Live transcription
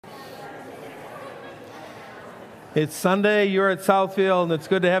It's Sunday, you're at Southfield, and it's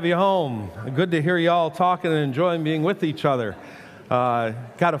good to have you home. Good to hear you all talking and enjoying being with each other.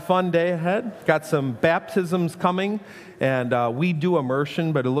 Got a fun day ahead, got some baptisms coming, and we do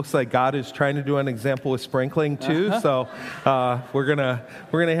immersion, but it looks like God is trying to do an example with sprinkling too, so we're gonna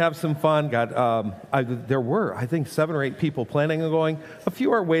have some fun. There were, I think, 7 or 8 people planning on going. A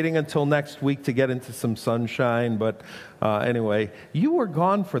few are waiting until next week to get into some sunshine, but anyway, you were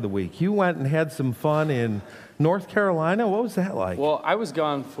gone for the week. You went and had some fun in North Carolina. What was that like? Well, I was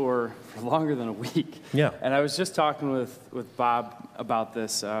gone for longer than a week. Yeah. And I was just talking with Bob about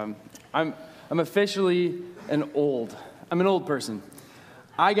this. I'm officially I'm an old person.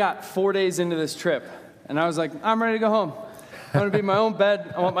 I got 4 days into this trip, and I was like, I'm ready to go home. I want to be in my own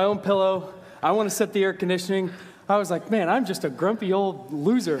bed. I want my own pillow. I want to set the air conditioning. I was like, man, I'm just a grumpy old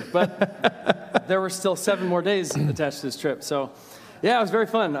loser. But there were still 7 more days attached to this trip. So yeah, it was very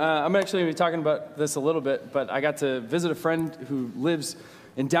fun. I'm actually going to be talking about this a little bit, but I got to visit a friend who lives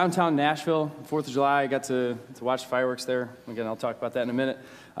in downtown Nashville. 4th of July, I got to watch fireworks there. Again, I'll talk about that in a minute.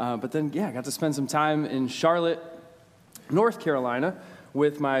 But then, I got to spend some time in Charlotte, North Carolina,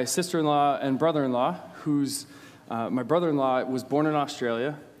 with my sister-in-law and brother-in-law, my brother-in-law was born in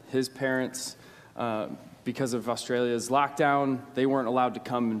Australia. His parents, because of Australia's lockdown, they weren't allowed to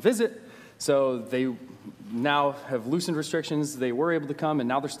come and visit, so they now have loosened restrictions. They were able to come, and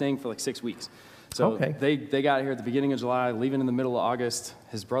now they're staying for like 6 weeks. So Okay. they got here at the beginning of July, leaving in the middle of August.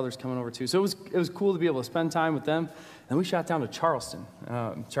 His brother's coming over too. So it was cool to be able to spend time with them. And we shot down to Charleston,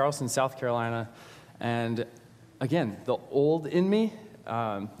 South Carolina. And again, the old in me,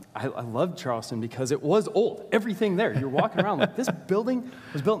 I loved Charleston because it was old. Everything there, you're walking around like, this building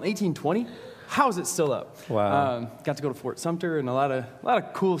was built in 1820. How is it still up? Wow. Got to go to Fort Sumter and a lot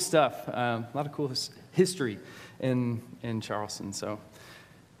of cool stuff, a lot of cool history in Charleston. So,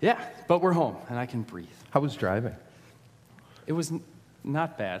 yeah, but we're home and I can breathe. How was driving? It was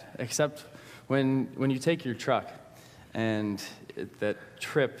not bad, except when you take your truck and that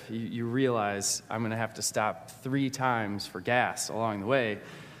trip, you realize I'm going to have to stop 3 times for gas along the way.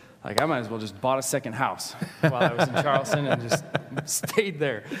 Like, I might as well just bought a second house while I was in Charleston and just stayed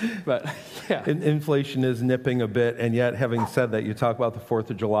there. But, yeah. Inflation is nipping a bit, and yet, having said that, you talk about the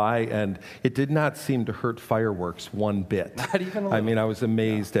 4th of July, and it did not seem to hurt fireworks one bit. Not even a little. I mean, I was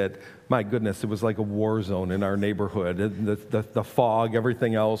amazed at, my goodness, it was like a war zone in our neighborhood. And the fog,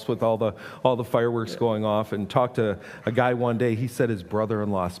 everything else with all the fireworks going off. And talked to a guy one day, he said his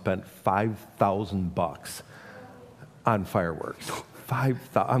brother-in-law spent $5,000 on fireworks.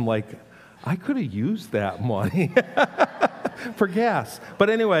 I'm like, I could have used that money for gas. But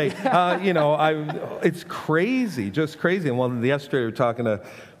anyway, it's crazy, just crazy. And yesterday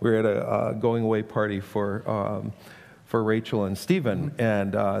we were at a going away party for Rachel and Stephen,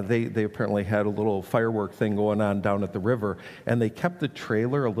 and they apparently had a little firework thing going on down at the river, and they kept the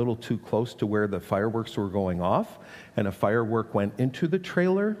trailer a little too close to where the fireworks were going off, and a firework went into the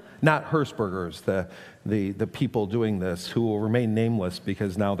trailer. Not Hershbergers, the people doing this, who will remain nameless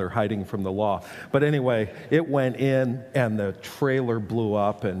because now they're hiding from the law. But anyway, it went in, and the trailer blew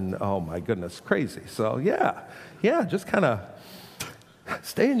up, and oh my goodness, crazy. So yeah, just kind of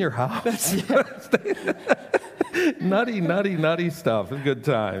stay in your house. Nutty stuff. It's a good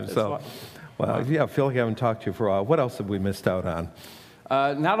time. So, I feel like I haven't talked to you for a while. What else have we missed out on?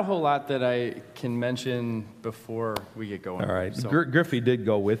 Not a whole lot that I can mention before we get going. All right. So. Griffey did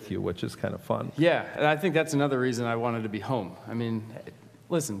go with you, which is kind of fun. Yeah, and I think that's another reason I wanted to be home. I mean,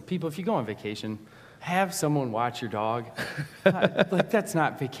 listen, people, if you go on vacation, have someone watch your dog. Like, that's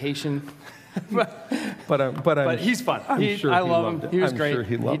not vacation. but he's fun. I love him. He was great. Sure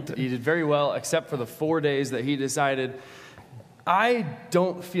he loved it. He did very well, except for the 4 days that he decided, I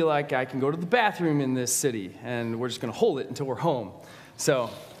don't feel like I can go to the bathroom in this city, and we're just going to hold it until we're home. So,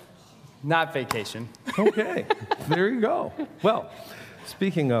 not vacation. Okay, there you go. Well,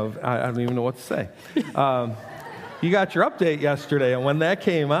 speaking of, I don't even know what to say. You got your update yesterday, and when that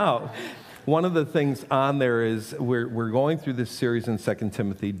came out, one of the things on there is we're going through this series in 2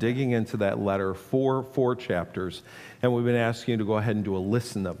 Timothy, digging into that letter, four chapters, and we've been asking you to go ahead and do a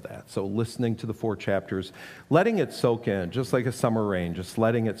listen of that. So listening to the 4 chapters, letting it soak in, just like a summer rain, just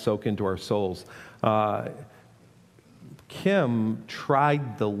letting it soak into our souls. Kim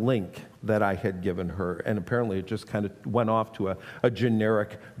tried the link that I had given her, and apparently it just kind of went off to a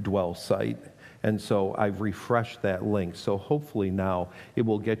generic Dwell site. And so I've refreshed that link. So hopefully now it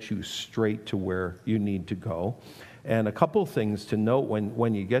will get you straight to where you need to go. And a couple things to note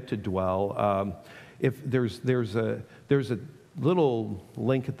when you get to Dwell. If there's a little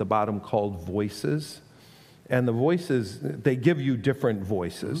link at the bottom called Voices. And the voices, they give you different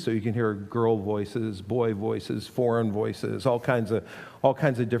voices. So you can hear girl voices, boy voices, foreign voices, all kinds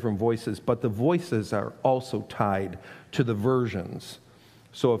of different voices. But the voices are also tied to the versions.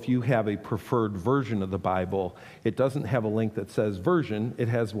 So if you have a preferred version of the Bible, it doesn't have a link that says version, it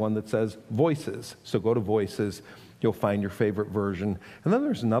has one that says voices. So go to voices, you'll find your favorite version. And then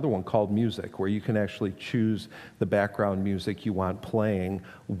there's another one called music, where you can actually choose the background music you want playing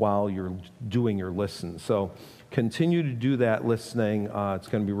while you're doing your listen. So continue to do that listening. It's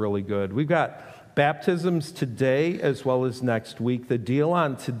going to be really good. We've got baptisms today as well as next week. The deal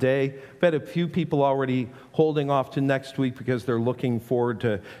on today, I've had a few people already holding off to next week because they're looking forward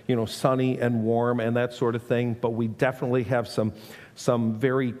to, sunny and warm and that sort of thing. But we definitely have some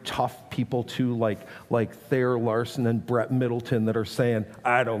very tough people too, like Thayer Larson and Brett Middleton, that are saying,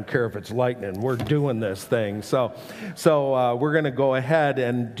 I don't care if it's lightning, we're doing this thing. So we're going to go ahead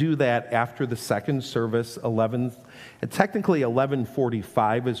and do that after the second service, 11th. And technically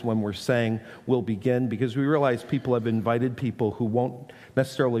 11:45 is when we're saying we'll begin, because we realize people have invited people who won't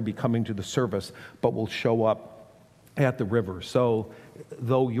necessarily be coming to the service, but will show up at the river. So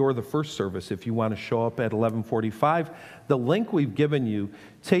though you're the first service, if you want to show up at 11:45, the link we've given you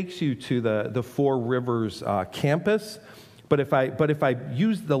takes you to the Four Rivers campus. But if I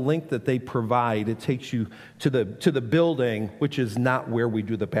use the link that they provide, it takes you to the building, which is not where we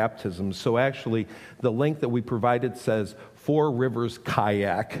do the baptisms. So actually, the link that we provided says Four Rivers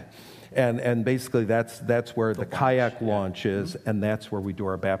Kayak, and basically that's where the kayak launch is, and that's where we do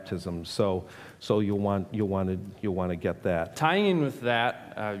our baptisms. So you'll want to get that. Tying in with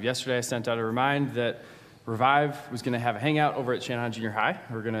that, yesterday I sent out a reminder that Revive was going to have a hangout over at Shanahan Junior High.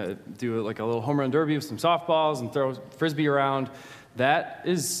 We're going to do like a little home run derby with some softballs and throw Frisbee around. That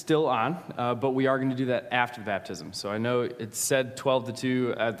is still on, but we are going to do that after the baptism. So I know it said 12 to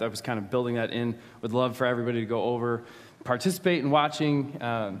 2. I was kind of building that in. Would love for everybody to go over, participate in watching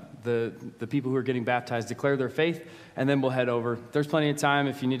the people who are getting baptized declare their faith, and then we'll head over. There's plenty of time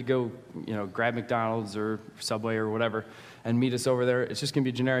if you need to go, grab McDonald's or Subway or whatever and meet us over there. It's just going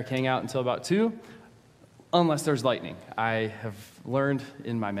to be a generic hangout until about 2. Unless there's lightning. I have learned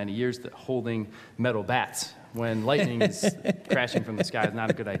in my many years that holding metal bats when lightning is crashing from the sky is not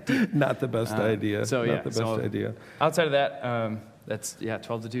a good idea. Not the best idea. Not the best idea. Outside of that, that's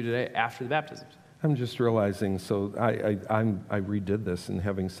 12 to 2 today after the baptisms. I'm just realizing, so I redid this, and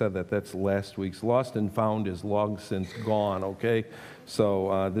having said that, that's last week's. Lost and Found is long since gone, okay?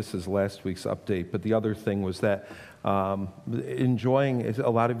 So this is last week's update. But the other thing was that a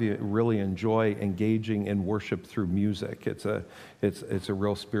lot of you really enjoy engaging in worship through music. It's a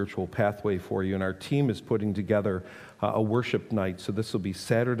real spiritual pathway for you, and our team is putting together a worship night. So this will be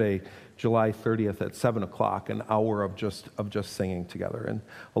Saturday, July 30th at 7 o'clock, an hour of just singing together. And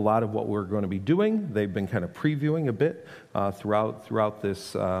a lot of what we're going to be doing, they've been kind of previewing a bit throughout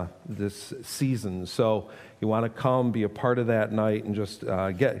this season. So you want to come, be a part of that night, and just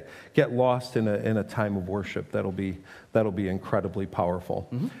get lost in a time of worship. That'll be incredibly powerful.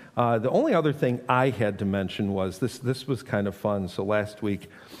 Mm-hmm. The only other thing I had to mention was this was kind of fun. So last week,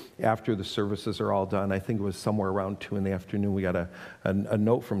 after the services are all done, I think it was somewhere around 2 in the afternoon, we got a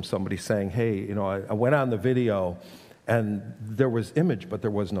note from somebody saying, hey, I went on the video and there was image, but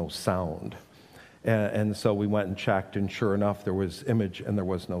there was no sound. And so we went and checked, and sure enough, there was image and there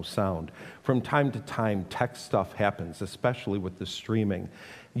was no sound. From time to time, tech stuff happens, especially with the streaming.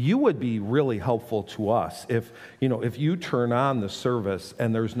 You would be really helpful to us if you turn on the service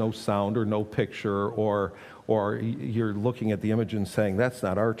and there's no sound or no picture, or you're looking at the image and saying, that's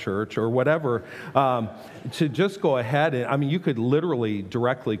not our church, or whatever, to just go ahead and, you could literally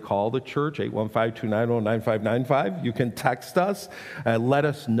directly call the church, 815-290-9595. You can text us and let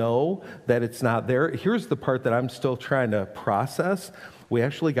us know that it's not there. Here's the part that I'm still trying to process. We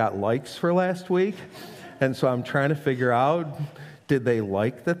actually got likes for last week, and so I'm trying to figure out, did they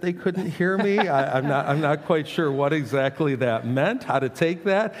like that they couldn't hear me? I'm not quite sure what exactly that meant, how to take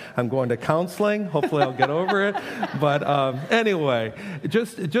that. I'm going to counseling. Hopefully I'll get over it. But anyway,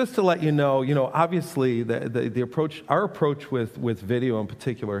 just to let you know, obviously the approach, our approach with video in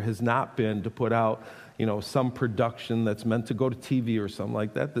particular has not been to put out some production that's meant to go to TV or something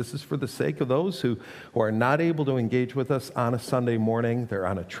like that. This is for the sake of those who are not able to engage with us on a Sunday morning. They're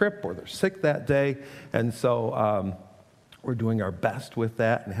on a trip or they're sick that day. And so we're doing our best with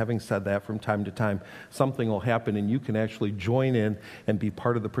that. And having said that, from time to time, something will happen and you can actually join in and be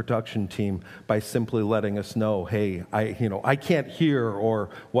part of the production team by simply letting us know, hey, I can't hear, or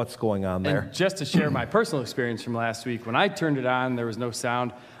what's going on there. And just to share my personal experience from last week, when I turned it on, there was no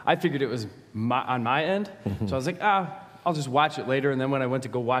sound. I figured it was on my end. Mm-hmm. So I was like, I'll just watch it later. And then when I went to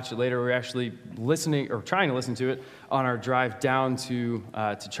go watch it later, we were actually listening or trying to listen to it on our drive down to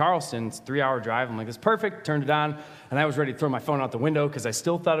Charleston. It's a 3-hour drive. I'm like, this is perfect. Turned it on. And I was ready to throw my phone out the window because I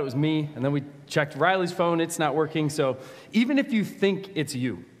still thought it was me. And then we checked Riley's phone. It's not working. So even if you think it's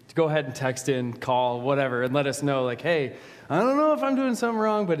you, to go ahead and text in, call, whatever, and let us know, like, hey, I don't know if I'm doing something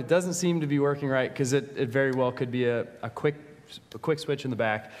wrong, but it doesn't seem to be working right, because it very well could be a quick switch in the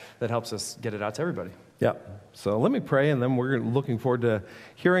back that helps us get it out to everybody. Yeah. So let me pray, and then we're looking forward to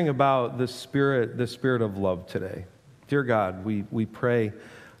hearing about the spirit of love today. Dear God, we pray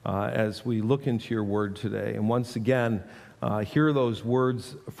as we look into your word today, and once again, hear those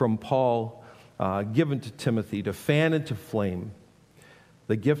words from Paul given to Timothy to fan into flame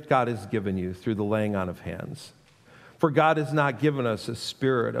the gift God has given you through the laying on of hands. For God has not given us a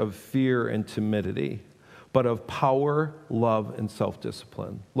spirit of fear and timidity, but of power, love, and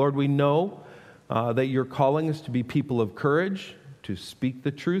self-discipline. Lord, we know that you're calling us to be people of courage, to speak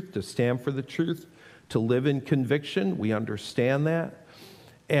the truth, to stand for the truth, to live in conviction. We understand that.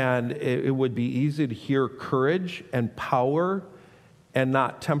 And it would be easy to hear courage and power and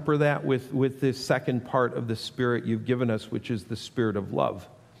not temper that with this second part of the spirit you've given us, which is the spirit of love.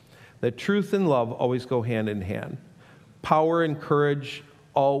 That truth and love always go hand in hand. Power and courage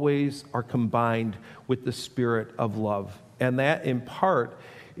always are combined with the spirit of love. And that, in part,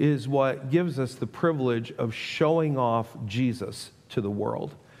 is what gives us the privilege of showing off Jesus to the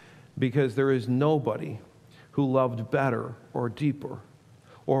world. Because there is nobody who loved better or deeper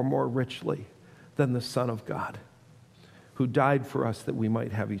or more richly than the Son of God, who died for us that we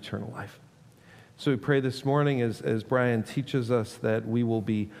might have eternal life. So we pray this morning as Brian teaches us that we will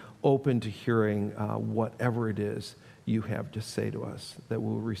be open to hearing whatever it is you have to say to us, that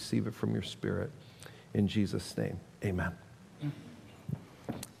we'll receive it from your Spirit. In Jesus' name, amen.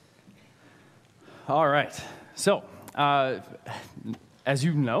 All right. So, as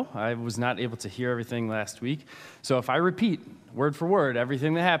you know, I was not able to hear everything last week. So if I repeat word for word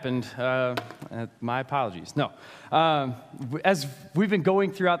everything that happened, my apologies. No. As we've been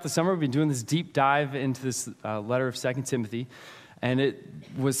going throughout the summer, we've been doing this deep dive into this letter of 2 Timothy. And it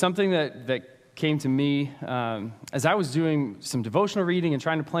was something that came to me as I was doing some devotional reading and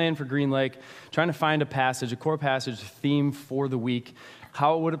trying to plan for Green Lake, trying to find a passage, a core passage, theme for the week.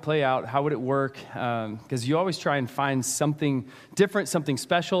 How would it play out? How would it work? Because you always try and find something different, something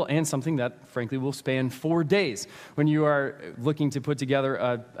special, and something that, frankly, will span 4 days when you are looking to put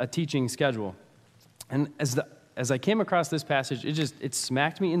together a teaching schedule. And as I came across this passage, it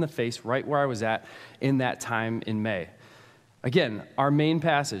smacked me in the face right where I was at in that time in May. Again, our main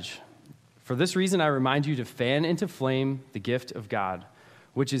passage. For this reason, I remind you to fan into flame the gift of God,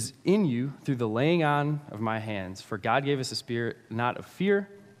 which is in you through the laying on of my hands. For God gave us a spirit not of fear,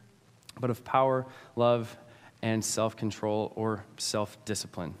 but of power, love, and self-control or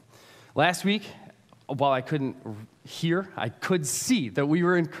self-discipline. Last week, while I couldn't hear, I could see that we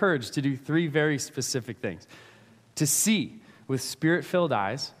were encouraged to do 3 very specific things. To see with spirit-filled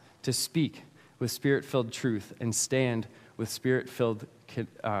eyes, to speak with spirit-filled truth, and stand with spirit-filled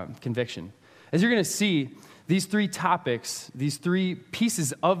conviction. As you're going to see, these 3 topics, these 3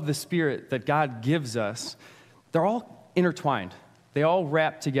 pieces of the Spirit that God gives us, they're all intertwined. They all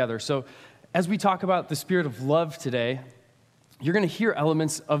wrap together. So as we talk about the spirit of love today, you're going to hear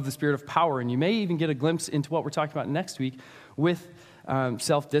elements of the spirit of power, and you may even get a glimpse into what we're talking about next week with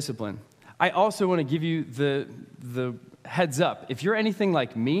self-discipline. I also want to give you the heads up. If you're anything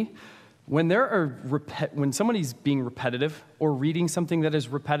like me, when somebody's being repetitive or reading something that is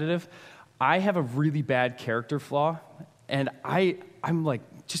repetitive, I have a really bad character flaw, and I'm like,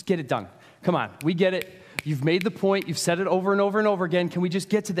 just get it done. Come on, we get it. You've made the point. You've said it over and over and over again. Can we just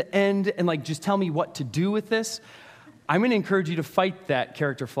get to the end and just tell me what to do with this? I'm going to encourage you to fight that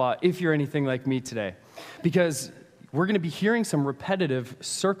character flaw if you're anything like me today, because we're going to be hearing some repetitive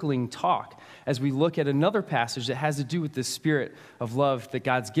circling talk as we look at another passage that has to do with this spirit of love that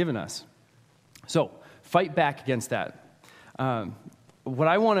God's given us. So fight back against that. What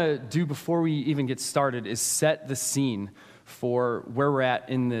I want to do before we even get started is set the scene for where we're at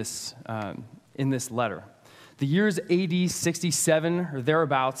in this letter. The year's AD 67 or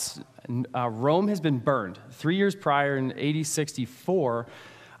thereabouts, Rome has been burned. 3 years prior, in AD 64,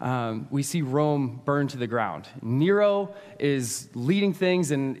 we see Rome burned to the ground. Nero is leading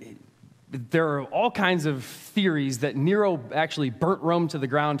things, and there are all kinds of theories that Nero actually burnt Rome to the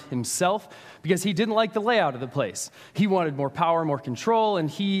ground himself because he didn't like the layout of the place. He wanted more power, more control, and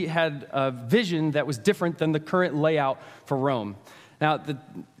he had a vision that was different than the current layout for Rome. Now,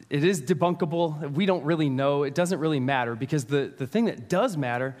 it is debunkable. We don't really know. It doesn't really matter, because the thing that does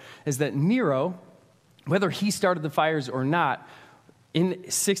matter is that Nero whether he started the fires or not, in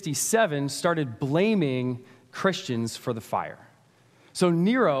 67 started blaming Christians for the fire. So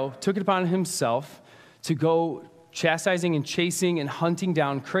Nero took it upon himself to go chastising and chasing and hunting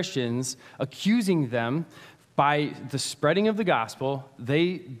down Christians, accusing them by the spreading of the gospel.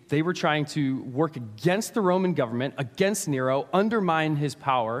 They were trying to work against the Roman government, against Nero, undermine his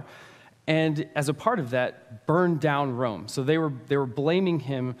power, and as a part of that, burn down Rome. So they were blaming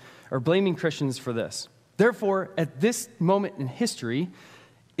him, or blaming Christians for this. Therefore, at this moment in history,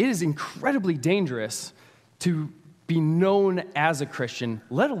 it is incredibly dangerous to be known as a Christian,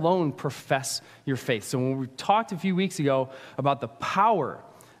 let alone profess your faith. So when we talked a few weeks ago about the power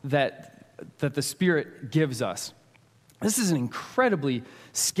that the Spirit gives us, this is an incredibly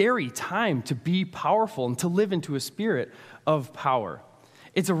scary time to be powerful and to live into a spirit of power.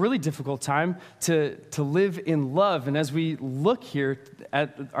 It's a really difficult time to live in love. And as we look here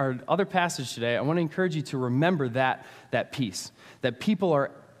at our other passage today, I want to encourage you to remember that piece, that people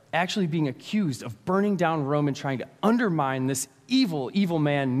are actually being accused of burning down Rome and trying to undermine this evil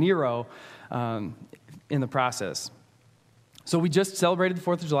man, Nero, in the process. So we just celebrated the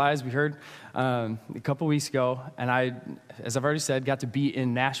 4th of July, as we heard a couple weeks ago, and I, as I've already said, got to be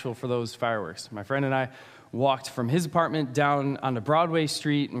in Nashville for those fireworks. My friend and I walked from his apartment down onto Broadway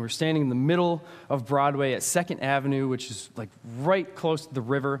Street, and we're standing in the middle of Broadway at 2nd Avenue, which is like right close to the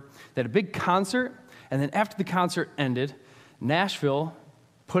river. They had a big concert, and then after the concert ended, Nashville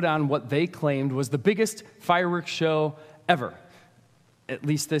put on what they claimed was the biggest fireworks show ever, at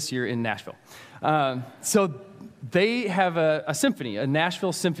least this year in Nashville. So they have a symphony, a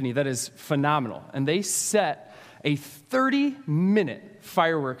Nashville Symphony that is phenomenal, and they set a 30-minute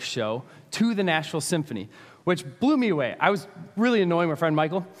fireworks show to the Nashville Symphony, which blew me away. I was really annoying my friend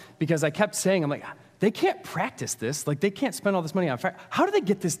Michael because I kept saying, I'm like, they can't practice this. Like, they can't spend all this money on fire. How do they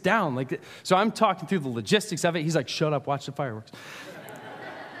get this down? Like, so I'm talking through the logistics of it. He's like, shut up, watch the fireworks.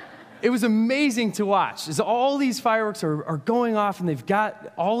 It was amazing to watch as all these fireworks are going off and they've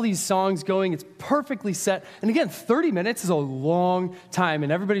got all these songs going. It's perfectly set. And again, 30 minutes is a long time,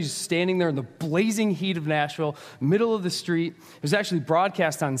 and everybody's just standing there in the blazing heat of Nashville, middle of the street. It was actually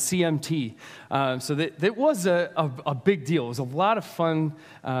broadcast on CMT. So that was a big deal. It was a lot of fun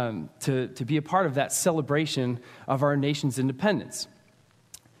to be a part of that celebration of our nation's independence.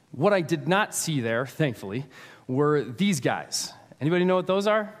 What I did not see there, thankfully, were these guys. Anybody know what those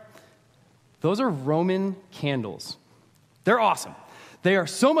are? Those are Roman candles. They're awesome. They are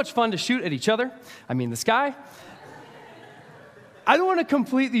so much fun to shoot at each other. I mean, the sky. I don't want to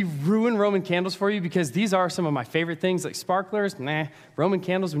completely ruin Roman candles for you because these are some of my favorite things, like sparklers. Roman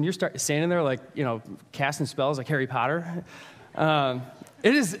candles, when you're standing there, like, casting spells like Harry Potter.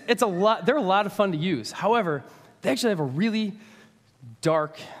 It's a lot. They're a lot of fun to use. However, they actually have a really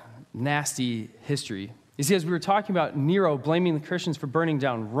dark, nasty history. You see, as we were talking about Nero blaming the Christians for burning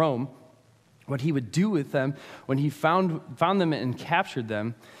down Rome, what he would do with them when he found them and captured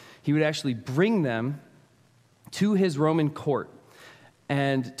them, he would actually bring them to his Roman court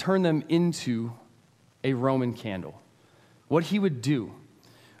and turn them into a Roman candle. What he would do,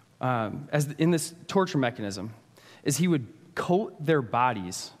 as in this torture mechanism, is he would coat their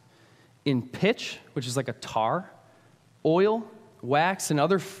bodies in pitch, which is like a tar, oil, wax, and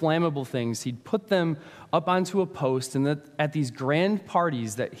other flammable things. He'd put them up onto a post, and at these grand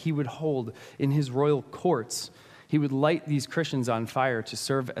parties that he would hold in his royal courts, he would light these Christians on fire to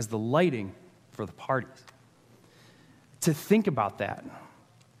serve as the lighting for the parties. To think about that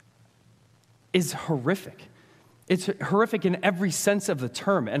is horrific. It's horrific in every sense of the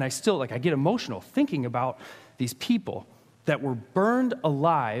term, and I get emotional thinking about these people that were burned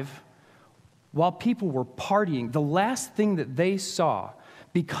alive while people were partying. The last thing that they saw,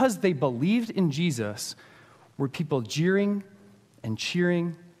 because they believed in Jesus, were people jeering and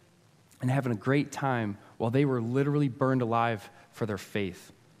cheering and having a great time while they were literally burned alive for their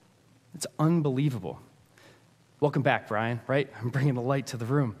faith. It's unbelievable. Welcome back, Brian, right? I'm bringing the light to the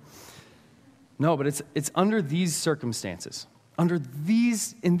room. No, but it's under these circumstances,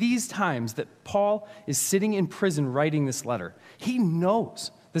 in these times that Paul is sitting in prison writing this letter. He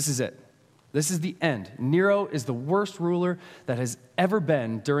knows this is it. This is the end. Nero is the worst ruler that has ever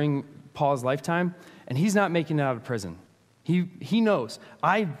been during Paul's lifetime, and he's not making it out of prison. He knows,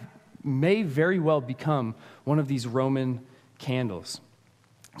 I may very well become one of these Roman candles.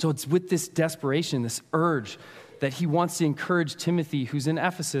 So it's with this desperation, this urge, that he wants to encourage Timothy, who's in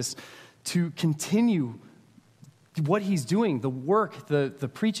Ephesus, to continue what he's doing, the work, the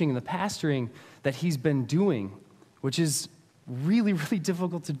preaching and the pastoring that he's been doing, which is really, really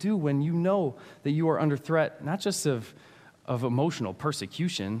difficult to do when you know that you are under threat, not just of emotional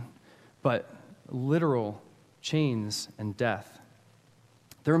persecution, but literal chains and death.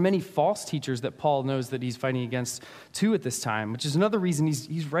 There are many false teachers that Paul knows that he's fighting against too at this time, which is another reason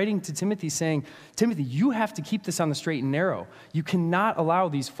he's writing to Timothy saying, Timothy, you have to keep this on the straight and narrow. You cannot allow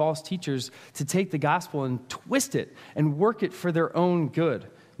these false teachers to take the gospel and twist it and work it for their own good.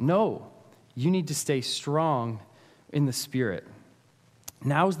 No, you need to stay strong in the Spirit.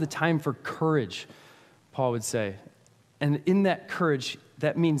 Now's the time for courage, Paul would say. And in that courage,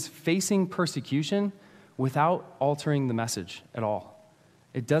 that means facing persecution without altering the message at all.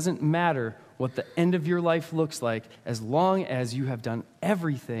 It doesn't matter what the end of your life looks like as long as you have done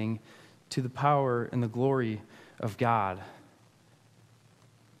everything to the power and the glory of God.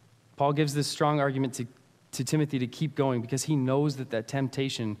 Paul gives this strong argument to Timothy to keep going because he knows that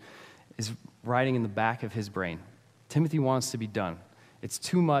temptation is riding in the back of his brain. Timothy wants to be done. It's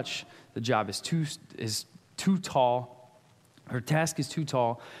too much. The job is too tall. Her task is too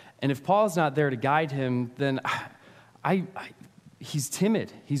tall. And if Paul's not there to guide him, then he's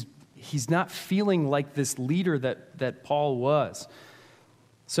timid. He's not feeling like this leader that Paul was.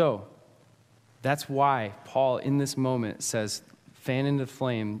 So that's why Paul in this moment says, fan into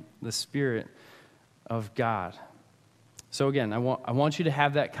flame the Spirit of God. So again, I want you to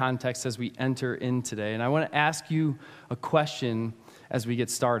have that context as we enter in today. And I want to ask you a question as we get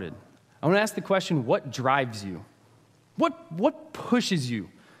started. I want to ask the question, what drives you? What pushes you?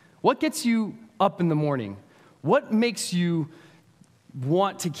 What gets you up in the morning? What makes you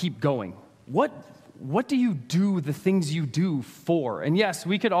want to keep going? What do you do the things you do for? And yes,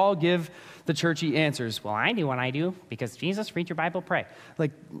 we could all give the churchy answers. Well, I do what I do because Jesus, read your Bible, pray.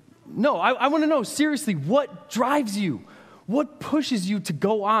 Like, no, I want to know, seriously, what drives you? What pushes you to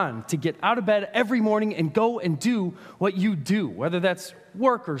go on, to get out of bed every morning and go and do what you do, whether that's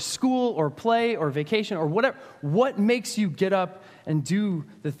work or school or play or vacation or whatever? What makes you get up and do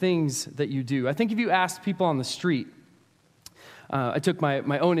the things that you do? I think if you asked people on the street, I took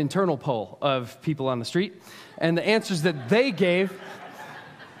my own internal poll of people on the street, and the answers that they gave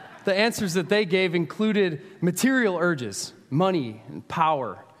included material urges, money and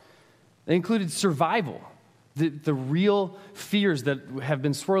power. They included survival, the real fears that have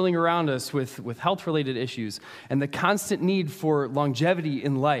been swirling around us with health-related issues, and the constant need for longevity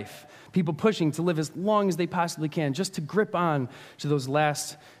in life. People pushing to live as long as they possibly can, just to grip on to those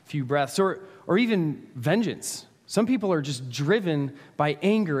last few breaths, or even vengeance. Some people are just driven by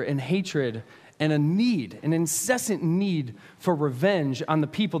anger and hatred and an incessant need for revenge on the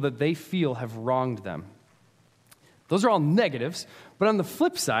people that they feel have wronged them. Those are all negatives, but on the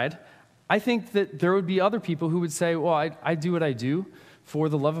flip side, I think that there would be other people who would say, well, I do what I do for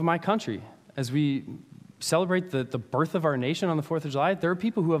the love of my country. As we celebrate the birth of our nation on the 4th of July, there are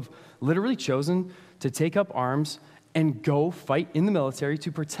people who have literally chosen to take up arms and go fight in the military to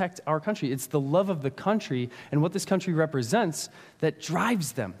protect our country. It's the love of the country and what this country represents that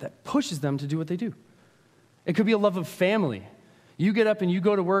drives them, that pushes them to do what they do. It could be a love of family. You get up and you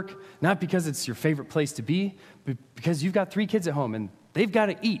go to work, not because it's your favorite place to be, but because you've got 3 kids at home and they've got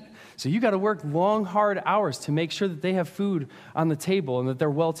to eat. So you got to work long, hard hours to make sure that they have food on the table and that they're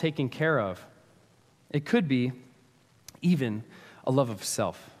well taken care of. It could be even a love of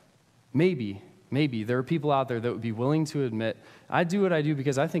self. Maybe there are people out there that would be willing to admit, I do what I do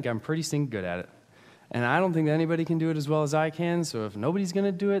because I think I'm pretty stinking good at it. And I don't think that anybody can do it as well as I can, so if nobody's going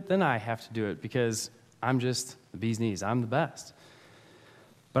to do it, then I have to do it because I'm just the bee's knees. I'm the best.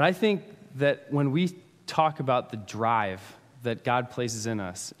 But I think that when we talk about the drive that God places in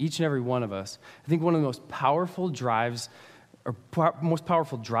us, each and every one of us, I think one of the most powerful drives, or most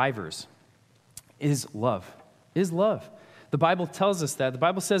powerful drivers, is love. The Bible tells us that. The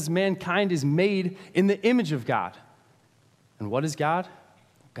Bible says mankind is made in the image of God. And what is God?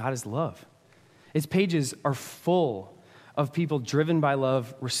 God is love. Its pages are full of people driven by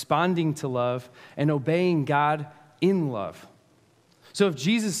love, responding to love, and obeying God in love. So if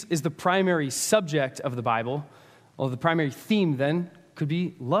Jesus is the primary subject of the Bible, well, the primary theme then could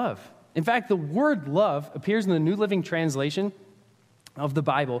be love. In fact, the word love appears in the New Living Translation of the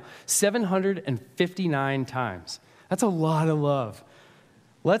Bible 759 times. That's a lot of love.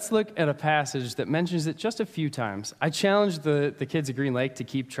 Let's look at a passage that mentions it just a few times. I challenged the kids at Green Lake to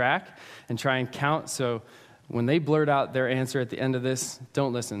keep track and try and count, so when they blurt out their answer at the end of this,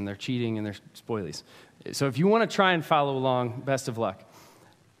 don't listen. They're cheating and they're spoilies. So if you want to try and follow along, best of luck.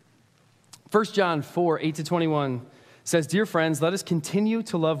 1 John 4, 8-21 says, Dear friends, let us continue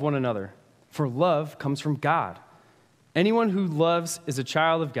to love one another, for love comes from God. Anyone who loves is a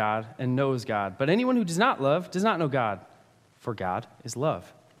child of God and knows God. But anyone who does not love does not know God, for God is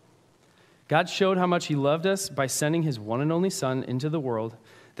love. God showed how much he loved us by sending his one and only Son into the world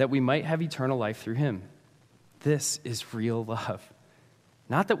that we might have eternal life through him. This is real love.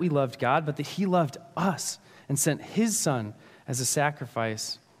 Not that we loved God, but that he loved us and sent his son as a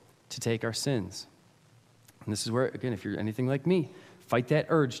sacrifice to take our sins. And this is where, again, if you're anything like me, fight that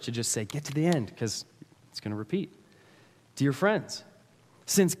urge to just say, get to the end, because it's going to repeat. Dear friends,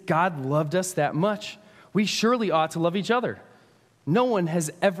 since God loved us that much, we surely ought to love each other. No one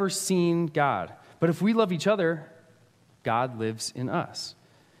has ever seen God, but if we love each other, God lives in us,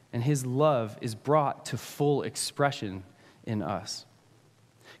 and his love is brought to full expression in us.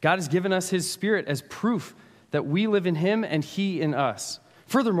 God has given us his Spirit as proof that we live in him and he in us.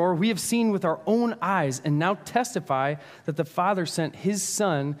 Furthermore, we have seen with our own eyes and now testify that the Father sent his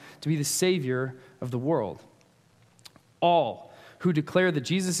Son to be the Savior of the world. All who declare that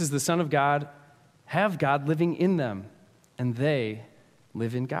Jesus is the Son of God have God living in them, and they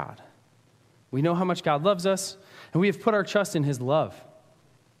live in God. We know how much God loves us, and we have put our trust in his love.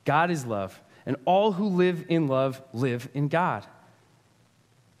 God is love, and all who live in love live in God.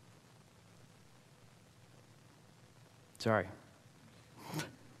 Sorry.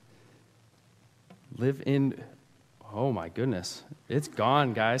 Live in, oh my goodness, it's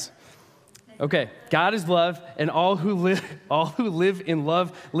gone, guys. Okay, God is love, and all who live in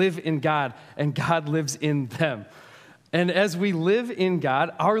love live in God, and God lives in them. And as we live in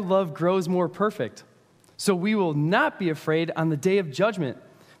God, our love grows more perfect. So we will not be afraid on the day of judgment,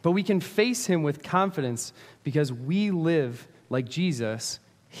 but we can face him with confidence because we live like Jesus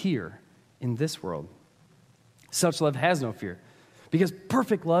here in this world. Such love has no fear, because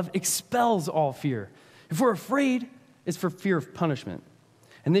perfect love expels all fear. If we're afraid, it's for fear of punishment.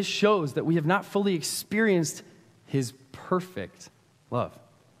 And this shows that we have not fully experienced his perfect love.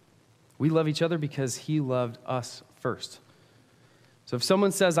 We love each other because he loved us first. So if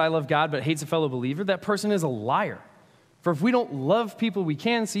someone says, I love God, but hates a fellow believer, that person is a liar. For if we don't love people we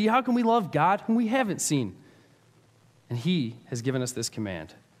can see, how can we love God whom we haven't seen? And he has given us this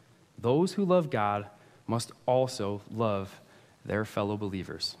command. Those who love God must also love their fellow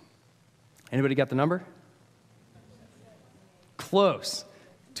believers. Anybody got the number? Close.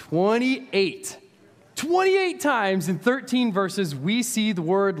 28. 28 times in 13 verses we see the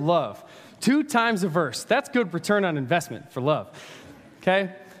word love. 2 times a verse. That's good return on investment for love.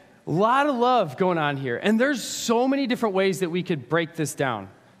 Okay? A lot of love going on here. And there's so many different ways that we could break this down.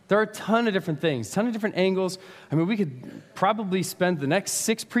 There are a ton of different things, a ton of different angles. I mean, we could probably spend the next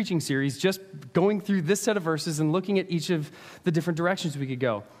 6 preaching series just going through this set of verses and looking at each of the different directions we could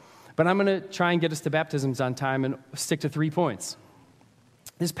go. But I'm going to try and get us to baptisms on time and stick to 3 points.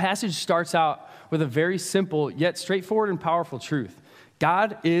 This passage starts out with a very simple yet straightforward and powerful truth.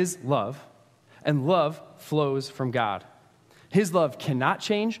 God is love, and love flows from God. His love cannot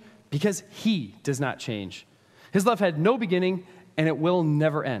change because he does not change. His love had no beginning, and it will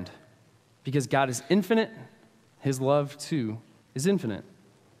never end. Because God is infinite, his love, too, is infinite.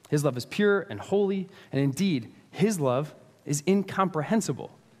 His love is pure and holy, and indeed, his love is incomprehensible.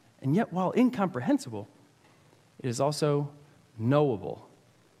 And yet, while incomprehensible, it is also knowable.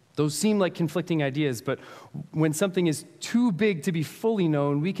 Those seem like conflicting ideas, but when something is too big to be fully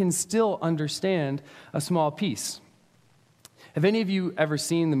known, we can still understand a small piece. Have any of you ever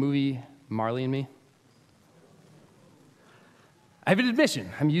seen the movie Marley and Me? I have an admission.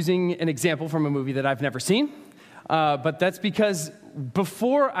 I'm using an example from a movie that I've never seen, but that's because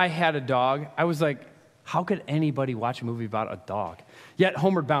before I had a dog, I was like, how could anybody watch a movie about a dog? Yet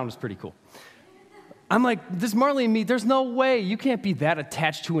Homeward Bound was pretty cool. I'm like, this Marley and Me, there's no way. You can't be that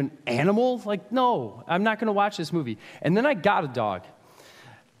attached to an animal. Like, no, I'm not going to watch this movie. And then I got a dog.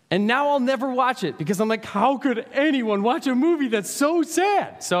 And now I'll never watch it because I'm like, how could anyone watch a movie that's so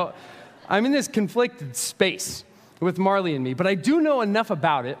sad? So I'm in this conflicted space with Marley and Me. But I do know enough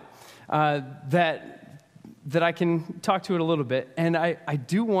about it that I can talk to it a little bit. And I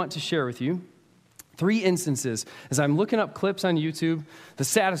do want to share with you 3 instances. As I'm looking up clips on YouTube, the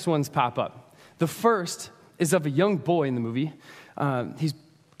saddest ones pop up. The first is of a young boy in the movie. He's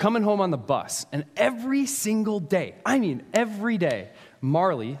coming home on the bus, and every single day, I mean every day,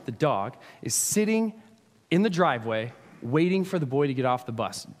 Marley, the dog, is sitting in the driveway waiting for the boy to get off the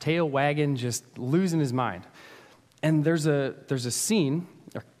bus, tail wagging, just losing his mind. And there's a scene,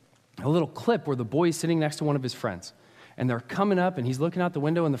 a little clip where the boy is sitting next to one of his friends, and they're coming up, and he's looking out the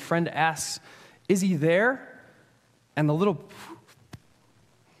window, and the friend asks, "Is he there?" And the little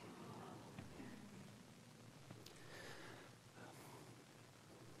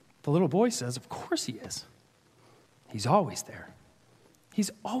boy says, "Of course he is. He's always there. He's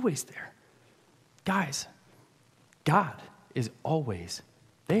always there." Guys, God is always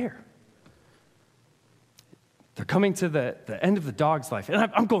there. They're coming to the end of the dog's life.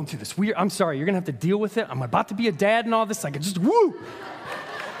 And I'm going through this weird, I'm sorry, you're going to have to deal with it. I'm about to be a dad and all this. I can just, woo!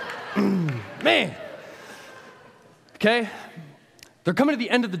 Man. Okay? They're coming to the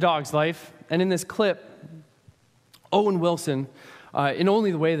end of the dog's life. And in this clip, Owen Wilson, in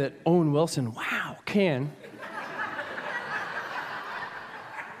only the way that Owen Wilson, can,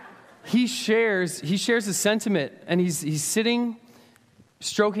 he shares a sentiment, and he's sitting,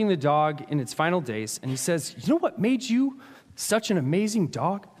 stroking the dog in its final days, and he says, you know what made you such an amazing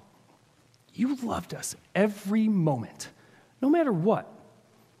dog? You loved us every moment, no matter what.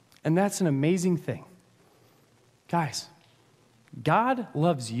 And that's an amazing thing. Guys, God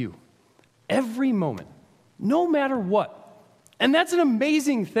loves you every moment, no matter what. And that's an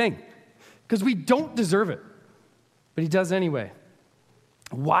amazing thing, because we don't deserve it, but he does anyway.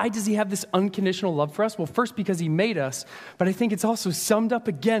 Why does he have this unconditional love for us? Well, first, because he made us, but I think it's also summed up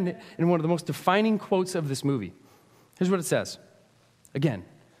again in one of the most defining quotes of this movie. Here's what it says. Again,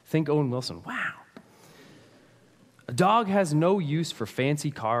 think Owen Wilson. Wow. A dog has no use for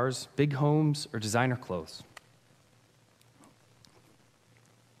fancy cars, big homes, or designer clothes.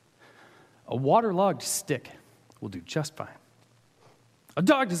 A waterlogged stick will do just fine. A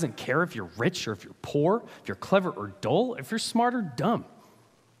dog doesn't care if you're rich or if you're poor, if you're clever or dull, if you're smart or dumb.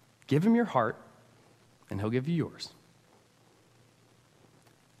 Give him your heart, and he'll give you yours.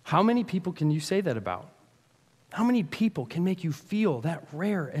 How many people can you say that about? How many people can make you feel that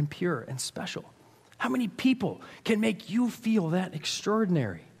rare and pure and special? How many people can make you feel that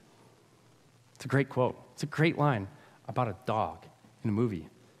extraordinary? It's a great quote. It's a great line about a dog in a movie.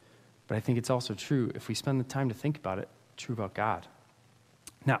 But I think it's also true, if we spend the time to think about it, true about God.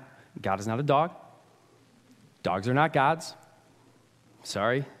 Now, God is not a dog. Dogs are not gods.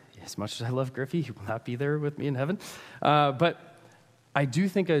 Sorry. As much as I love Griffey, he will not be there with me in heaven. But I do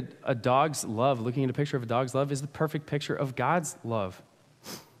think a dog's love, looking at a picture of a dog's love, is the perfect picture of God's love.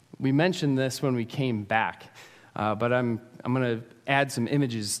 We mentioned this when we came back, but I'm going to add some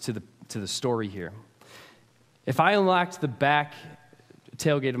images to the story here. If I unlocked the back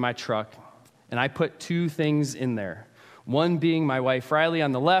tailgate of my truck and I put two things in there, one being my wife Riley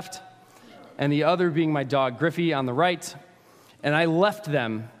on the left, and the other being my dog Griffey on the right, and I left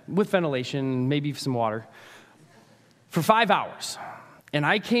them with ventilation, maybe some water, for 5 hours. And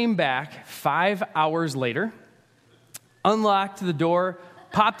I came back 5 hours later, unlocked the door,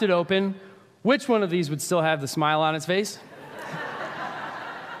 popped it open. Which one of these would still have the smile on its face?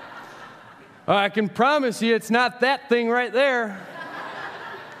 I can promise you it's not that thing right there.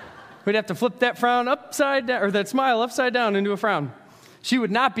 We'd have to flip that frown upside down, or that smile upside down into a frown. She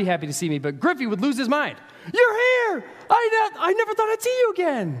would not be happy to see me, but Griffey would lose his mind. You're here! I never thought I'd see you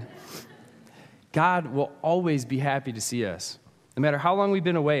again. God will always be happy to see us, no matter how long we've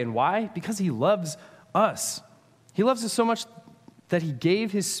been away. And why? Because he loves us. He loves us so much that he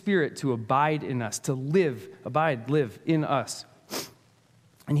gave his Spirit to abide in us, to live in us.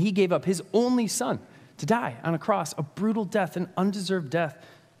 And he gave up his only Son to die on a cross, a brutal death, an undeserved death,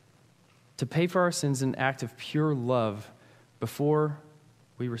 to pay for our sins in an act of pure love before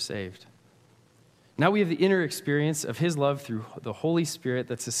we were saved. Now we have the inner experience of his love through the Holy Spirit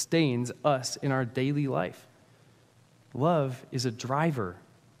that sustains us in our daily life. Love is a driver.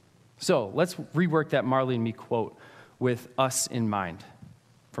 So let's rework that Marley and Me quote with us in mind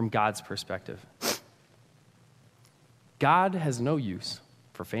from God's perspective. God has no use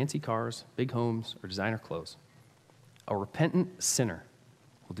for fancy cars, big homes, or designer clothes. A repentant sinner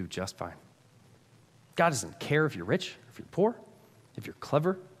will do just fine. God doesn't care if you're rich or if you're poor, if you're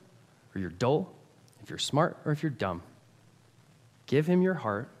clever or you're dull, if you're smart or if you're dumb. Give him your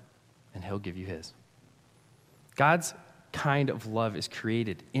heart and he'll give you his. God's kind of love is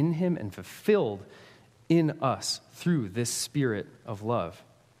created in him and fulfilled in us through this spirit of love.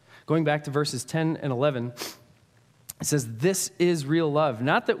 Going back to verses 10 and 11, it says, this is real love,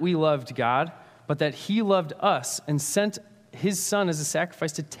 not that we loved God, but that he loved us and sent his Son as a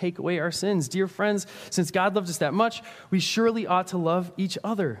sacrifice to take away our sins. Dear friends, since God loved us that much, we surely ought to love each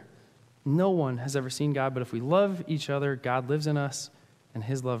other. No one has ever seen God, but if we love each other, God lives in us, and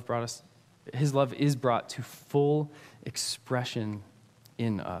his love is brought to full expression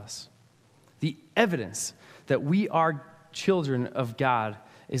in us. The evidence that we are children of God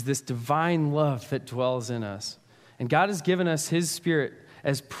is this divine love that dwells in us. And God has given us his Spirit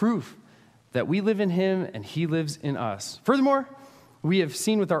as proof that we live in him and he lives in us. Furthermore, we have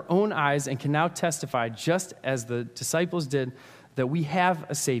seen with our own eyes and can now testify, just as the disciples did, that we have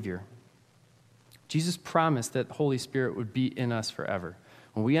a Savior. Jesus promised that the Holy Spirit would be in us forever.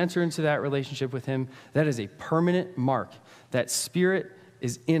 When we enter into that relationship with him, that is a permanent mark. That Spirit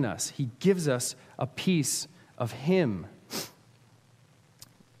is in us. He gives us a piece of him.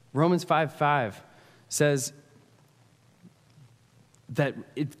 Romans 5:5 says that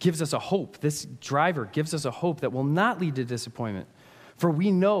it gives us a hope. This driver gives us a hope that will not lead to disappointment. For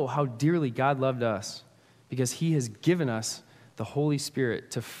we know how dearly God loved us because he has given us the Holy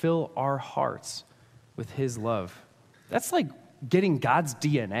Spirit to fill our hearts with his love. That's like getting God's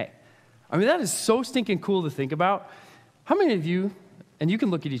DNA. I mean, that is so stinking cool to think about. How many of you, and you can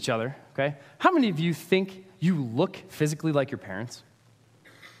look at each other, okay? How many of you think you look physically like your parents?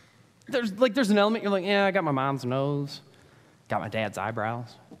 There's an element, you're like, yeah, I got my mom's nose, got my dad's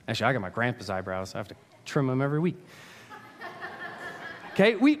eyebrows. Actually, I got my grandpa's eyebrows. I have to trim them every week.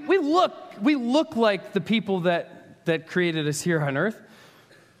 Okay, we look like the people that created us here on earth.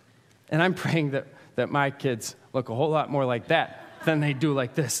 And I'm praying that my kids look a whole lot more like that than they do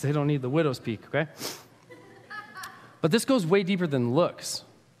like this. They don't need the widow's peak, okay? But this goes way deeper than looks.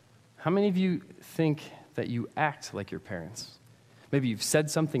 How many of you think that you act like your parents? Maybe you've said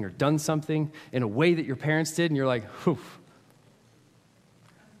something or done something in a way that your parents did, and you're like, whew.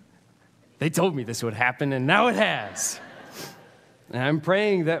 They told me this would happen, and now it has. And I'm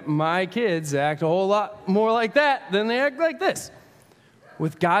praying that my kids act a whole lot more like that than they act like this.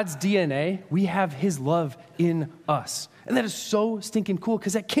 With God's DNA, we have his love in us. And that is so stinking cool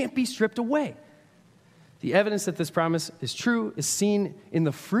because that can't be stripped away. The evidence that this promise is true is seen in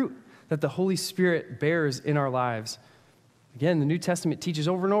the fruit that the Holy Spirit bears in our lives. Again, the New Testament teaches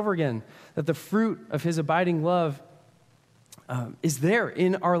over and over again that the fruit of his abiding love is there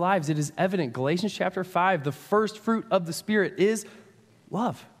in our lives. It is evident. Galatians chapter 5, the first fruit of the Spirit is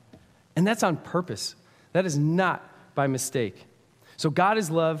love. And that's on purpose. That is not by mistake. So God is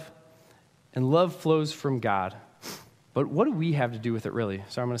love, and love flows from God. But what do we have to do with it, really?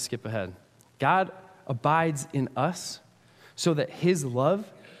 So I'm going to skip ahead. God abides in us so that his love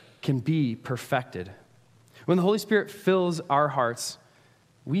can be perfected. When the Holy Spirit fills our hearts,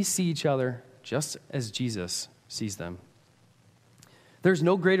 we see each other just as Jesus sees them. There's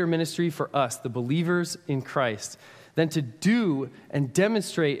no greater ministry for us, the believers in Christ, than to do and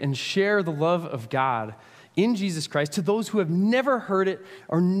demonstrate and share the love of God in Jesus Christ to those who have never heard it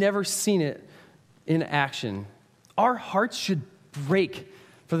or never seen it in action. Our hearts should break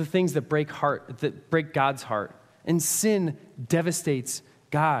for the things that break God's heart. And sin devastates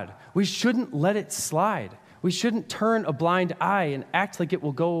God. We shouldn't let it slide. We shouldn't turn a blind eye and act like it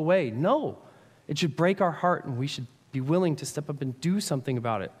will go away. No, it should break our heart, and we should be willing to step up and do something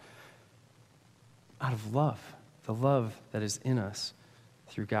about it out of love, the love that is in us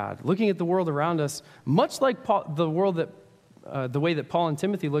through God. Looking at the world around us, much like the way that Paul and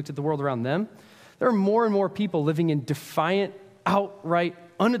Timothy looked at the world around them, there are more and more people living in defiant, outright,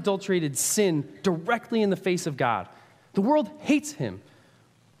 unadulterated sin directly in the face of God. The world hates him,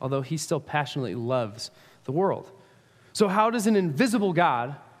 although he still passionately loves the world. So how does an invisible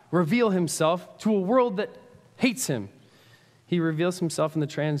God reveal himself to a world that hates him? He reveals himself in the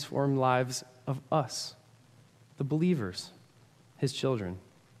transformed lives of us, the believers, his children.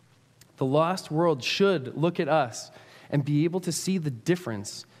 The lost world should look at us and be able to see the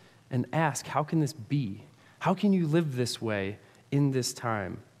difference and ask, how can this be? How can you live this way in this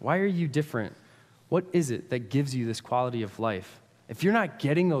time? Why are you different? What is it that gives you this quality of life? If you're not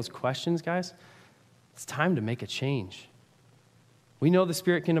getting those questions, guys, it's time to make a change. We know the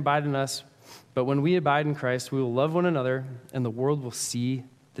Spirit can abide in us, but when we abide in Christ, we will love one another, and the world will see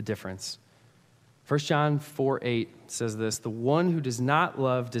the difference. 1 John 4:8 says this, "The one who does not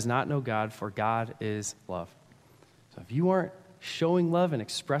love does not know God, for God is love." So if you aren't showing love and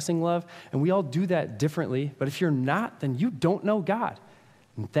expressing love, and we all do that differently, but if you're not, then you don't know God.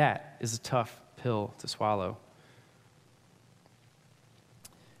 And that is a tough pill to swallow.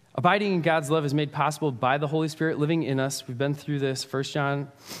 Abiding in God's love is made possible by the Holy Spirit living in us. We've been through this. 1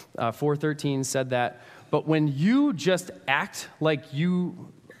 John 4:13 said that. But when you just act like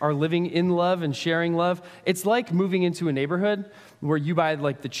you are living in love and sharing love, it's like moving into a neighborhood where you buy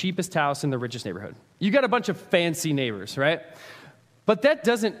like the cheapest house in the richest neighborhood. You got a bunch of fancy neighbors, right? But that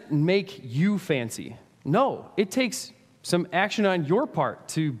doesn't make you fancy. No, it takes some action on your part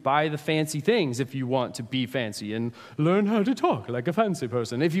to buy the fancy things if you want to be fancy, and learn how to talk like a fancy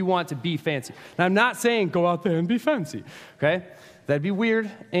person if you want to be fancy. Now, I'm not saying go out there and be fancy, okay? That'd be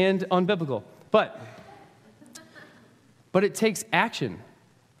weird and unbiblical. But it takes action.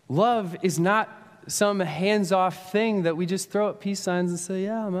 Love is not some hands-off thing that we just throw up peace signs and say,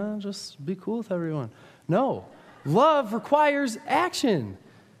 yeah, man, just be cool with everyone. No, love requires action.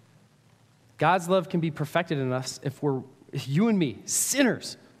 God's love can be perfected in us if you and me,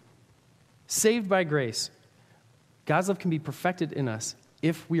 sinners, saved by grace. God's love can be perfected in us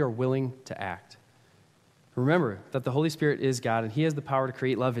if we are willing to act. Remember that the Holy Spirit is God, and he has the power to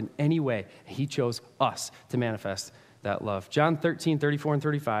create love in any way. He chose us to manifest that love. John 13, 34 and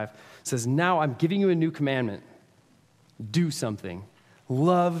 35 says, now I'm giving you a new commandment. Do something.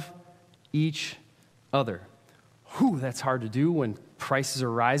 Love each other. That's hard to do when prices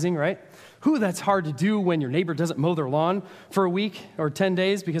are rising, right? That's hard to do when your neighbor doesn't mow their lawn for a week or 10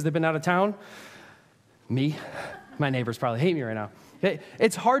 days because they've been out of town. Me. My neighbors probably hate me right now.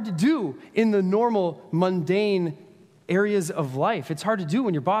 It's hard to do in the normal, mundane areas of life. It's hard to do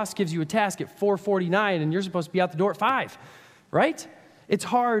when your boss gives you a task at 4:49 and you're supposed to be out the door at 5, right? It's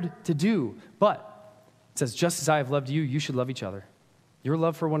hard to do, but it says, just as I have loved you, you should love each other. Your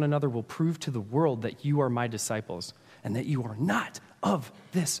love for one another will prove to the world that you are my disciples and that you are not of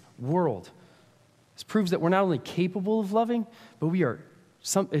this world. This proves that we're not only capable of loving, but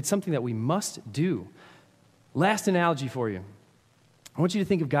it's something that we must do. Last analogy for you. I want you to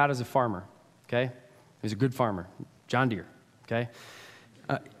think of God as a farmer, okay? He's a good farmer, John Deere, okay?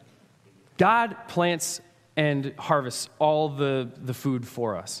 God plants and harvests all the food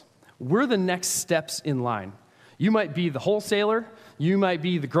for us. We're the next steps in line. You might be the wholesaler, you might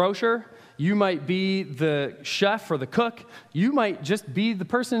be the grocer, you might be the chef or the cook, you might just be the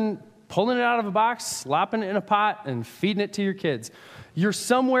person pulling it out of a box, slopping it in a pot, and feeding it to your kids. You're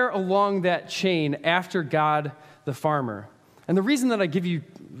somewhere along that chain after God the farmer. And the reason that I give you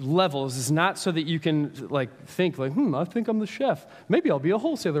levels is not so that you can think I think I'm the chef. Maybe I'll be a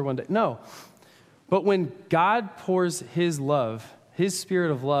wholesaler one day. No. But when God pours his love, his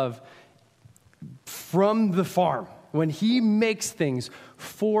spirit of love from the farm, when he makes things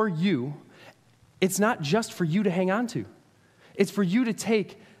for you, it's not just for you to hang on to. It's for you to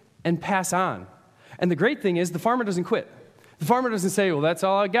take and pass on. And the great thing is the farmer doesn't quit. The farmer doesn't say, well, that's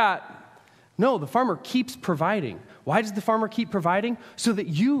all I got. No, the farmer keeps providing. Why does the farmer keep providing? So that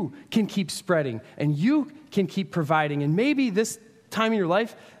you can keep spreading and you can keep providing. And maybe this time in your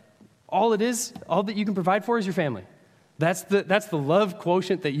life, all that you can provide for is your family. That's the love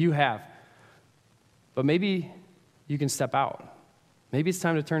quotient that you have. But maybe you can step out. Maybe it's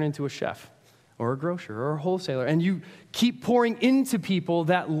time to turn into a chef or a grocer or a wholesaler. And you keep pouring into people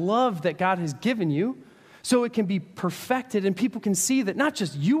that love that God has given you so it can be perfected and people can see that not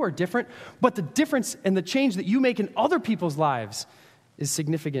just you are different, but the difference and the change that you make in other people's lives is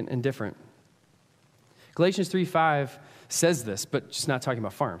significant and different. Galatians 3:5 says this, but just not talking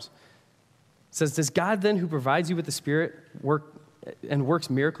about farms. It says, does God then who provides you with the Spirit works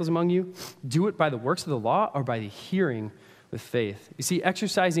miracles among you, do it by the works of the law or by the hearing with faith? You see,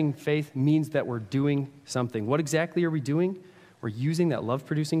 exercising faith means that we're doing something. What exactly are we doing? We're using that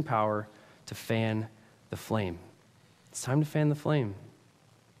love-producing power to fan the flame. It's time to fan the flame.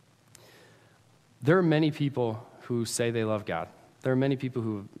 There are many people who say they love God. There are many people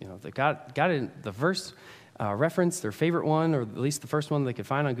who, they got in the verse reference, their favorite one, or at least the first one they could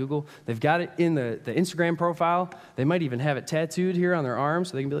find on Google. They've got it in the Instagram profile. They might even have it tattooed here on their arm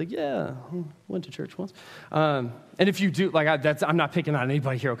so they can be like, yeah, went to church once. And if you do, I'm not picking on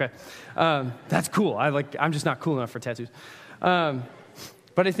anybody here, okay? That's cool. I'm just not cool enough for tattoos.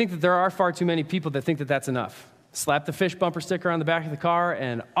 But I think that there are far too many people that think that that's enough. Slap the fish bumper sticker on the back of the car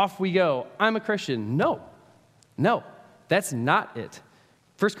and off we go. I'm a Christian. No, that's not it.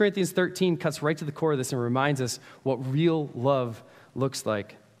 1 Corinthians 13 cuts right to the core of this and reminds us what real love looks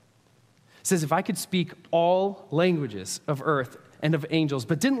like. It says, if I could speak all languages of earth and of angels,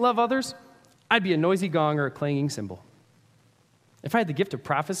 but didn't love others, I'd be a noisy gong or a clanging cymbal. If I had the gift of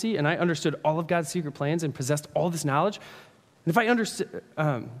prophecy and I understood all of God's secret plans and possessed all this knowledge, and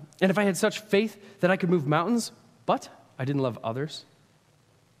if I had such faith that I could move mountains, but I didn't love others,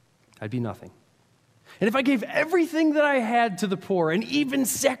 I'd be nothing. And if I gave everything that I had to the poor and even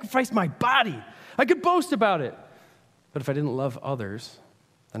sacrificed my body, I could boast about it. But if I didn't love others,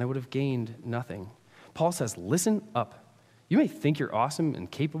 then I would have gained nothing. Paul says, listen up. You may think you're awesome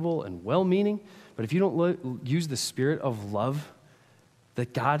and capable and well-meaning, but if you don't use the spirit of love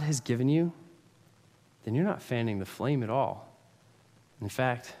that God has given you, then you're not fanning the flame at all. In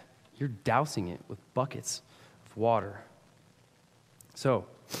fact, you're dousing it with buckets of water. So,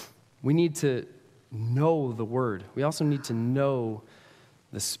 we need to know the Word. We also need to know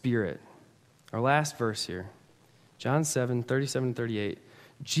the Spirit. Our last verse here, John 7, 37 and 38.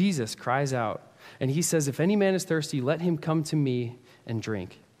 Jesus cries out, and he says, if any man is thirsty, let him come to me and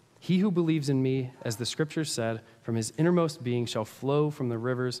drink. He who believes in me, as the Scriptures said, from his innermost being shall flow from the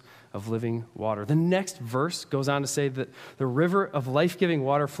rivers of living water. The next verse goes on to say that the river of life-giving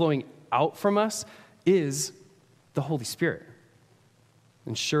water flowing out from us is the Holy Spirit.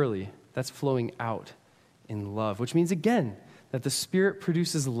 And surely that's flowing out in love, which means, again, that the Spirit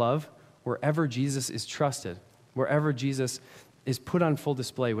produces love wherever Jesus is trusted, wherever Jesus is put on full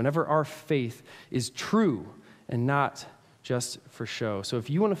display, whenever our faith is true and not just for show. So if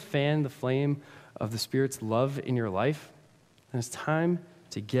you want to fan the flame of the Spirit's love in your life, then it's time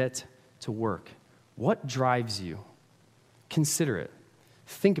to get to work. What drives you? Consider it.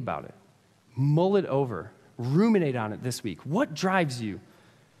 Think about it. Mull it over. Ruminate on it this week. What drives you?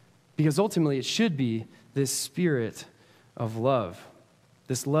 Because ultimately it should be this spirit of love,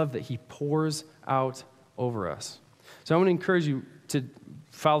 this love that he pours out over us. So I want to encourage you to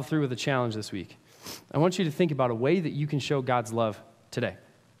follow through with a challenge this week. I want you to think about a way that you can show God's love today.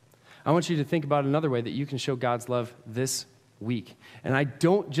 I want you to think about another way that you can show God's love this week. And I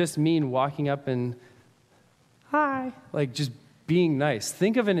don't just mean walking up and, hi, like just being nice.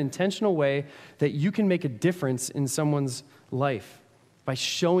 Think of an intentional way that you can make a difference in someone's life by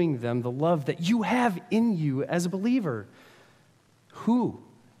showing them the love that you have in you as a believer. Who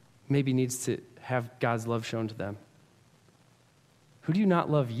maybe needs to have God's love shown to them? Who do you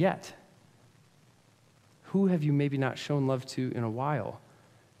not love yet? Who have you maybe not shown love to in a while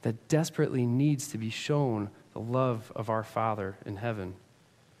that desperately needs to be shown the love of our Father in heaven?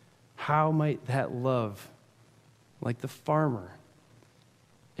 How might that love, like the farmer,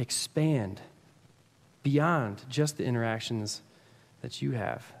 expand beyond just the interactions that you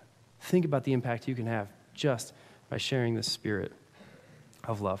have? Think about the impact you can have just by sharing the spirit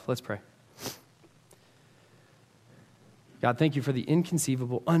of love. Let's pray. God, thank you for the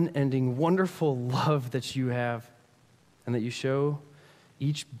inconceivable, unending, wonderful love that you have and that you show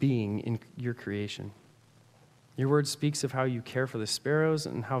each being in your creation. Your word speaks of how you care for the sparrows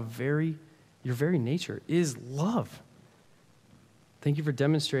and how your very nature is love. Thank you for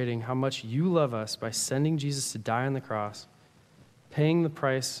demonstrating how much you love us by sending Jesus to die on the cross, paying the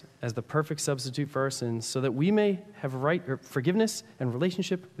price as the perfect substitute for our sins so that we may have forgiveness and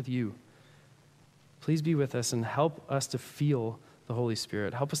relationship with you. Please be with us and help us to feel the Holy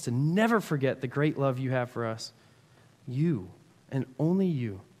Spirit. Help us to never forget the great love you have for us. You, and only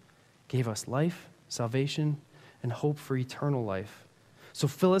you, gave us life, salvation, and hope for eternal life. So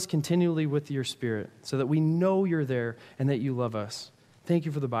fill us continually with your Spirit so that we know you're there and that you love us. Thank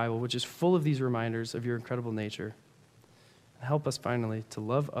you for the Bible, which is full of these reminders of your incredible nature. Help us finally to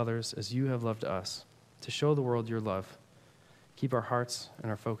love others as you have loved us, to show the world your love. Keep our hearts and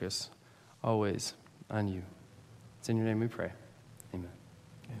our focus always on you. It's in your name we pray. Amen.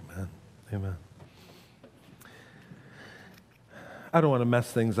 Amen. Amen. I don't want to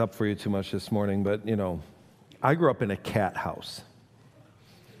mess things up for you too much this morning, but, I grew up in a cat house.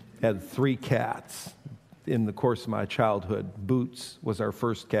 Had 3 cats in the course of my childhood. Boots was our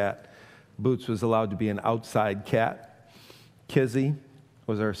first cat. Boots was allowed to be an outside cat. Kizzy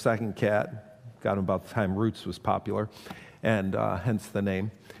was our second cat. Got him about the time Roots was popular, and hence the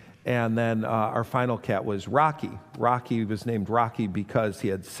name. And then our final cat was Rocky. Rocky was named Rocky because he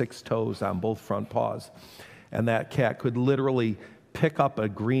had 6 toes on both front paws. And that cat could literally pick up a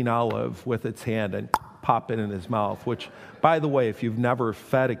green olive with its hand and pop it in his mouth, which, by the way, if you've never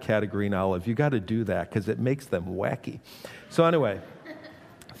fed a cat a green olive, you got to do that because it makes them wacky. So anyway,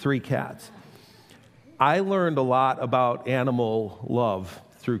 3 cats. I learned a lot about animal love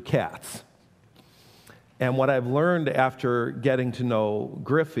through cats. And what I've learned after getting to know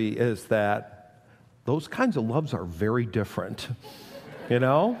Griffey is that those kinds of loves are very different. Boots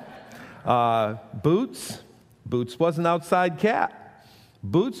was an outside cat.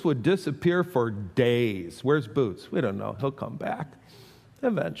 Boots would disappear for days. Where's Boots? We don't know. He'll come back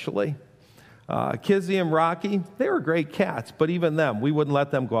eventually. Kizzy and Rocky, they were great cats, but even them, we wouldn't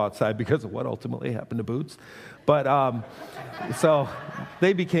let them go outside because of what ultimately happened to Boots. But so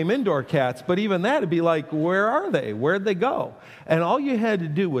they became indoor cats, but even that would be like, where are they? Where'd they go? And all you had to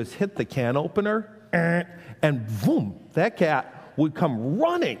do was hit the can opener, and boom, that cat would come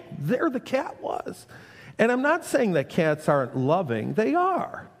running. There the cat was. And I'm not saying that cats aren't loving. They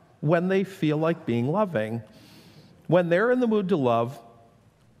are when they feel like being loving. When they're in the mood to love,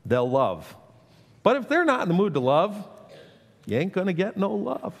 they'll love. But if they're not in the mood to love, you ain't going to get no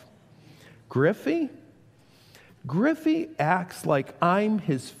love. Griffey acts like I'm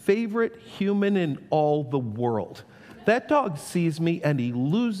his favorite human in all the world. That dog sees me and he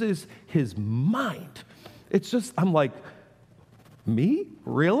loses his mind. It's just, I'm like, me?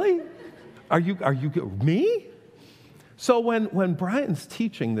 Really? Are you me? So when Brian's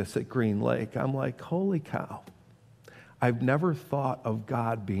teaching this at Green Lake, I'm like, holy cow. I've never thought of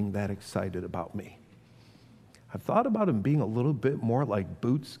God being that excited about me. I've thought about him being a little bit more like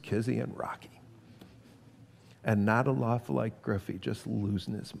Boots, Kizzy, and Rocky. And not a lot like Griffey, just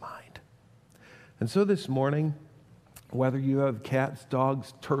losing his mind. And so this morning, Whether you have cats,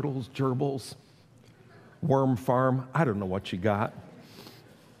 dogs, turtles, gerbils, worm farm, I don't know what you got.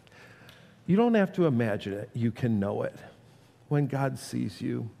 You don't have to imagine it. You can know it. When God sees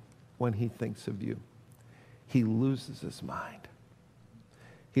you, when he thinks of you, he loses his mind.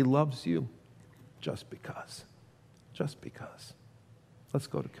 He loves you just because. Just because. Let's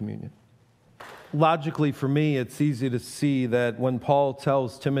go to communion. Logically, for me, it's easy to see that when Paul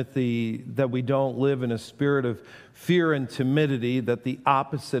tells Timothy that we don't live in a spirit of fear and timidity, that the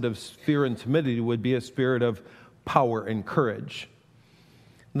opposite of fear and timidity would be a spirit of power and courage.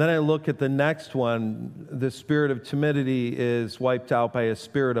 And then I look at the next one. The spirit of timidity is wiped out by a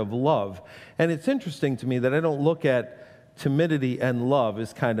spirit of love. And it's interesting to me that I don't look at timidity and love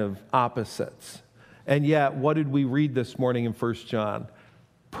as kind of opposites. And yet, what did we read this morning in 1 John?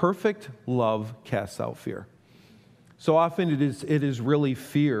 Perfect love casts out fear. So often it is really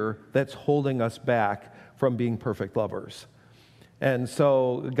fear that's holding us back from being perfect lovers. And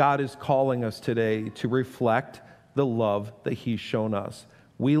so God is calling us today to reflect the love that he's shown us.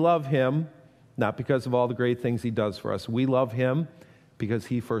 We love him, not because of all the great things he does for us. We love him because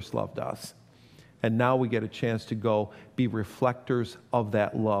he first loved us. And now we get a chance to go be reflectors of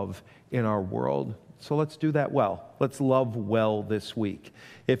that love in our world. So let's do that well. Let's love well this week.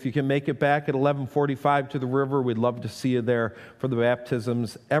 If you can make it back at 11:45 to the river, we'd love to see you there for the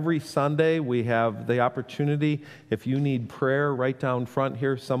baptisms. Every Sunday, we have the opportunity. If you need prayer, right down front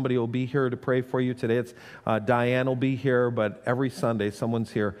here, somebody will be here to pray for you. Today, it's Diane will be here, but every Sunday,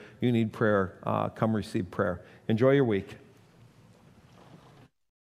 someone's here. You need prayer. Come receive prayer. Enjoy your week.